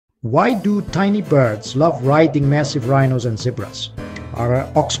Why do tiny birds love riding massive rhinos and zebras? Are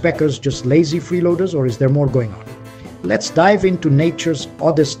oxpeckers just lazy freeloaders, or is there more going on? Let's dive into nature's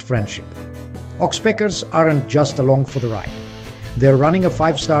oddest friendship. Oxpeckers aren't just along for the ride. They're running a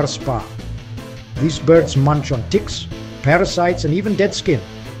 5-star spa. These birds munch on ticks, parasites, and even dead skin,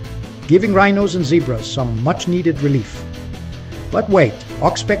 giving rhinos and zebras some much-needed relief. But wait,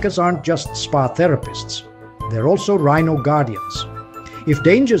 oxpeckers aren't just spa therapists. They're also Rhino Guardians. If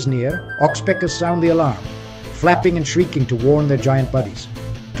danger's near, oxpeckers sound the alarm, flapping and shrieking to warn their giant buddies.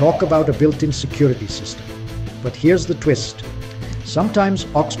 Talk about a built-in security system. But here's the twist. Sometimes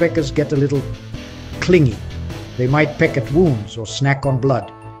oxpeckers get a little clingy. They might peck at wounds or snack on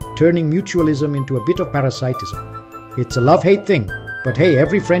blood, turning mutualism into a bit of parasitism. It's a love-hate thing, but hey,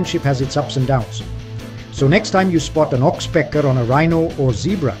 every friendship has its ups and downs. So next time you spot an oxpecker on a rhino or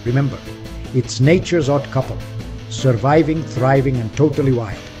zebra, remember, it's nature's odd couple. Surviving, thriving, and totally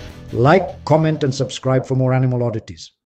wild. Like, comment, and subscribe for more animal oddities.